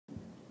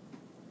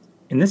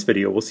In this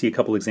video, we'll see a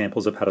couple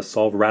examples of how to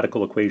solve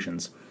radical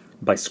equations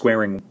by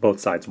squaring both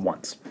sides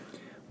once.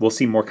 We'll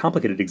see more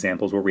complicated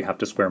examples where we have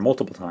to square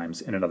multiple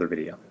times in another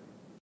video.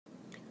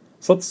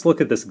 So let's look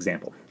at this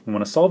example. We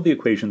want to solve the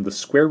equation the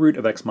square root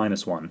of x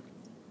minus 1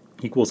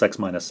 equals x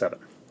minus 7.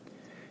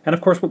 And of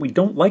course what we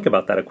don't like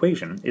about that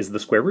equation is the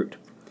square root.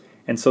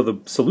 And so the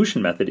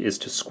solution method is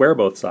to square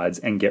both sides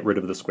and get rid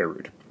of the square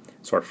root.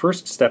 So our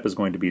first step is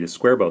going to be to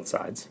square both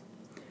sides,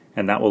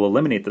 and that will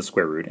eliminate the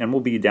square root and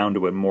we'll be down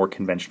to a more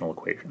conventional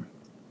equation.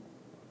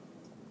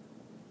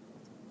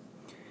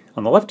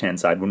 On the left-hand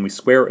side, when we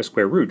square a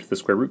square root, the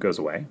square root goes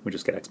away. We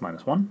just get x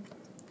minus 1.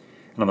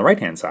 And on the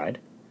right-hand side,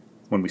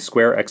 when we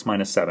square x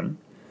minus 7,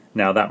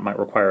 now that might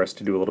require us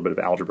to do a little bit of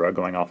algebra,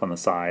 going off on the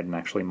side and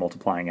actually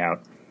multiplying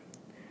out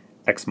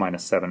x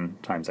minus 7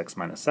 times x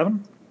minus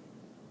 7.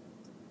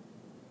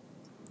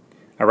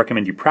 I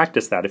recommend you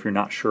practice that if you're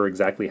not sure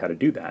exactly how to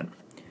do that,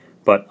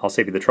 but I'll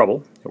save you the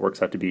trouble. It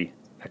works out to be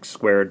x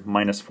squared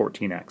minus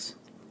 14x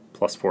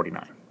plus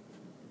 49.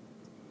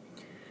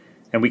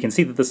 And we can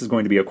see that this is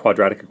going to be a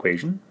quadratic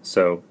equation,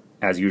 so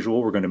as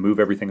usual we're going to move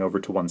everything over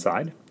to one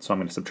side. So I'm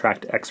going to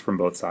subtract x from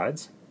both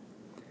sides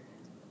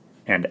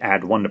and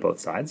add 1 to both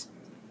sides.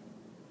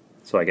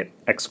 So I get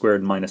x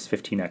squared minus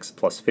 15x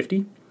plus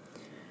 50.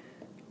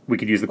 We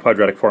could use the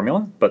quadratic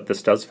formula, but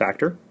this does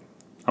factor.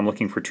 I'm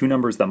looking for two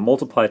numbers that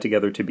multiply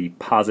together to be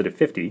positive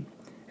 50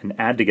 and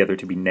add together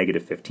to be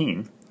negative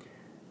 15.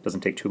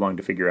 Doesn't take too long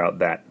to figure out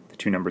that the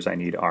two numbers I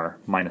need are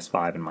minus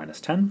 5 and minus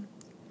 10.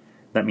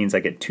 That means I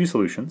get two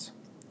solutions,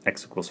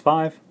 x equals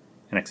 5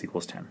 and x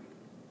equals 10.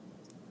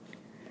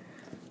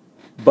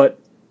 But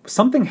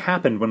something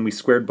happened when we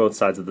squared both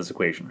sides of this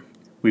equation.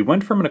 We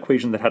went from an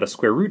equation that had a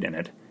square root in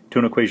it to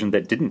an equation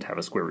that didn't have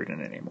a square root in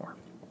it anymore.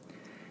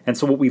 And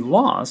so what we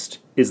lost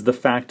is the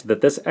fact that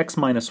this x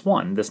minus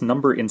 1, this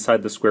number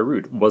inside the square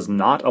root, was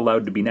not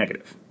allowed to be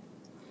negative.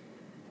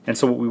 And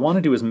so what we want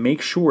to do is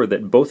make sure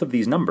that both of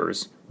these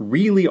numbers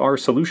really are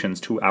solutions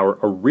to our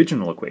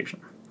original equation.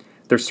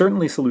 They're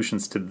certainly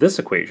solutions to this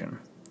equation,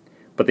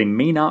 but they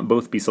may not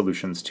both be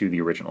solutions to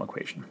the original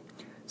equation.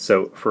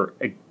 So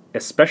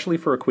especially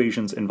for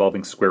equations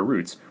involving square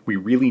roots, we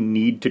really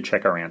need to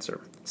check our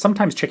answer.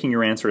 Sometimes checking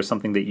your answer is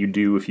something that you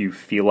do if you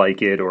feel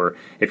like it or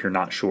if you're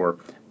not sure,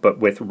 but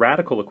with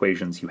radical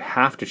equations you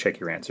have to check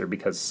your answer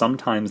because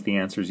sometimes the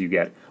answers you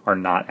get are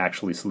not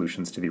actually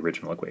solutions to the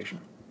original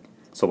equation.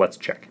 So let's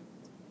check.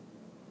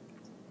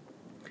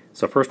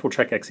 So first we'll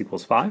check x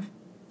equals 5.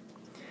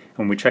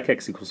 When we check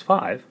x equals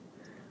 5,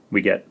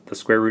 we get the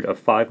square root of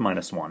 5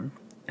 minus 1,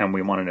 and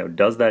we want to know,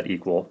 does that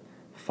equal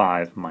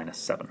 5 minus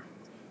 7?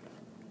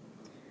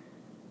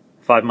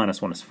 5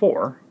 minus 1 is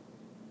 4,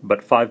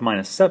 but 5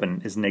 minus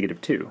 7 is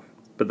negative 2.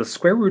 But the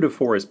square root of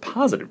 4 is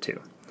positive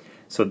 2,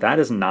 so that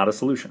is not a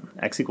solution.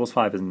 X equals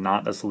 5 is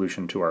not a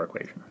solution to our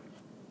equation.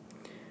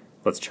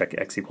 Let's check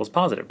x equals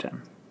positive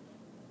 10.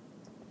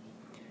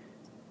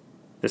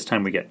 This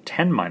time we get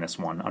 10 minus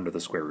 1 under the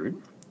square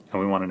root,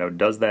 and we want to know,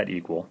 does that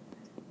equal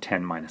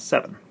 10 minus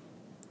 7?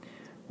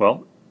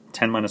 Well,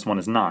 10 minus 1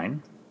 is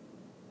 9,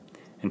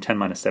 and 10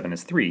 minus 7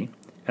 is 3,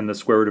 and the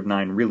square root of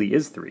 9 really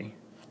is 3,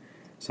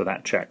 so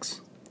that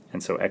checks.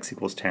 And so x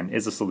equals 10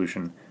 is a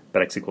solution,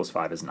 but x equals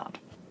 5 is not.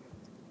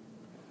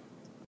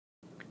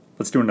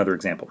 Let's do another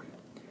example.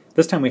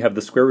 This time we have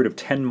the square root of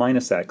 10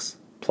 minus x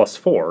plus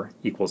 4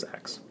 equals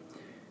x.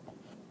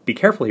 Be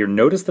careful here.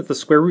 Notice that the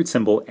square root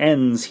symbol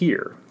ends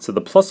here. So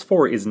the plus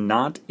 4 is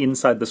not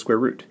inside the square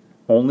root.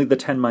 Only the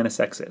 10 minus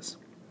x is.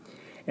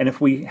 And if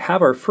we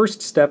have our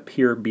first step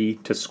here be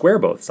to square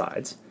both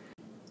sides,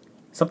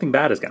 something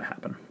bad is going to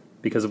happen.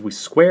 Because if we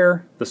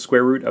square the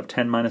square root of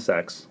 10 minus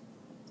x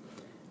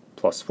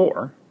plus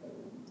 4,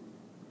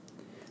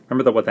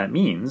 remember that what that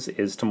means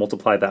is to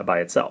multiply that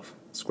by itself.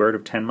 Square root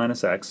of 10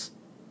 minus x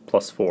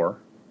plus 4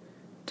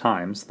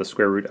 times the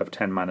square root of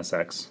 10 minus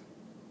x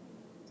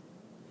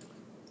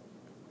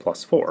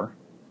plus 4,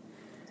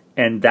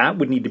 and that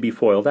would need to be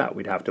FOILed out.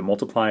 We'd have to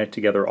multiply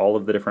together all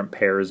of the different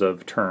pairs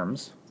of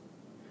terms,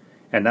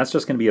 and that's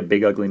just going to be a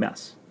big ugly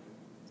mess.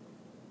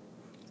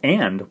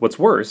 And what's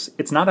worse,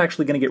 it's not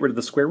actually going to get rid of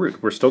the square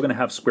root. We're still going to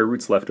have square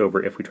roots left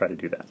over if we try to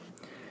do that.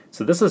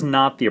 So this is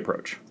not the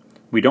approach.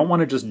 We don't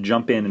want to just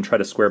jump in and try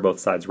to square both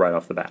sides right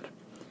off the bat.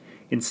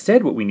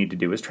 Instead, what we need to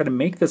do is try to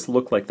make this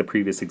look like the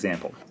previous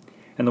example.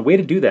 And the way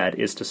to do that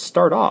is to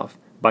start off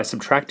by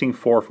subtracting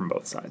 4 from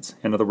both sides.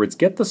 In other words,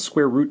 get the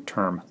square root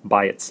term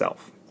by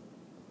itself.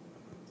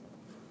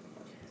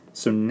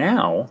 So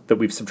now that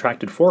we've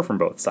subtracted 4 from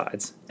both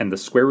sides, and the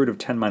square root of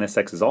 10 minus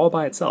x is all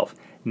by itself,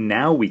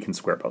 now we can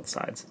square both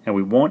sides, and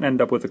we won't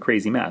end up with a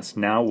crazy mess.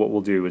 Now what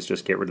we'll do is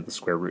just get rid of the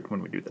square root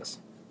when we do this.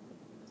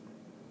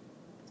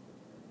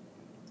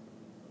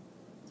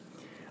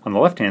 On the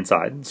left-hand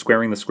side,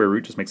 squaring the square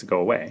root just makes it go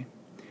away.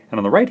 And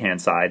on the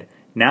right-hand side,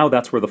 now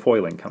that's where the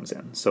FOILing comes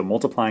in. So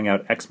multiplying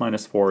out x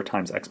minus 4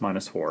 times x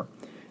minus 4.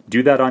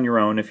 Do that on your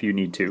own if you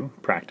need to,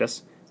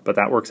 practice, but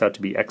that works out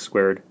to be x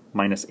squared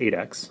minus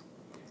 8x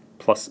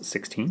plus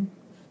 16.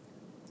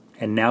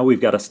 And now we've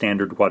got a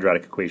standard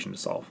quadratic equation to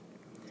solve.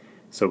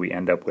 So we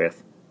end up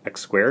with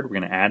x squared, we're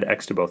going to add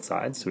x to both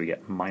sides, so we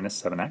get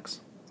minus 7x.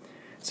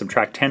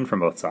 Subtract 10 from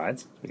both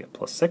sides, we get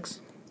plus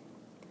 6.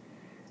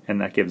 And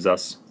that gives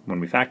us, when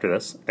we factor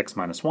this, x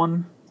minus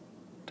 1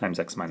 times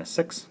x minus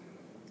 6.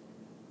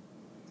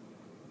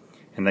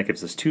 And that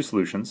gives us two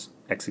solutions,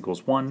 x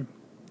equals 1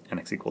 and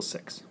x equals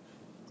 6.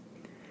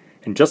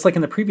 And just like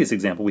in the previous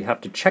example, we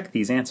have to check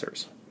these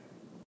answers.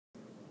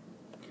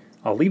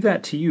 I'll leave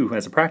that to you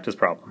as a practice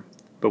problem,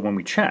 but when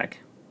we check,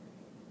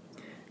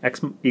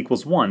 x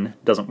equals 1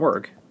 doesn't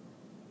work,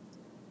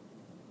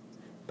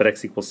 but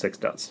x equals 6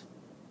 does.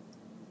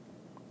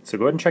 So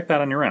go ahead and check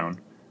that on your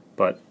own,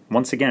 but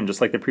once again,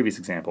 just like the previous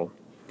example,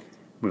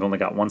 we've only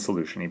got one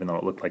solution, even though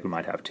it looked like we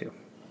might have two.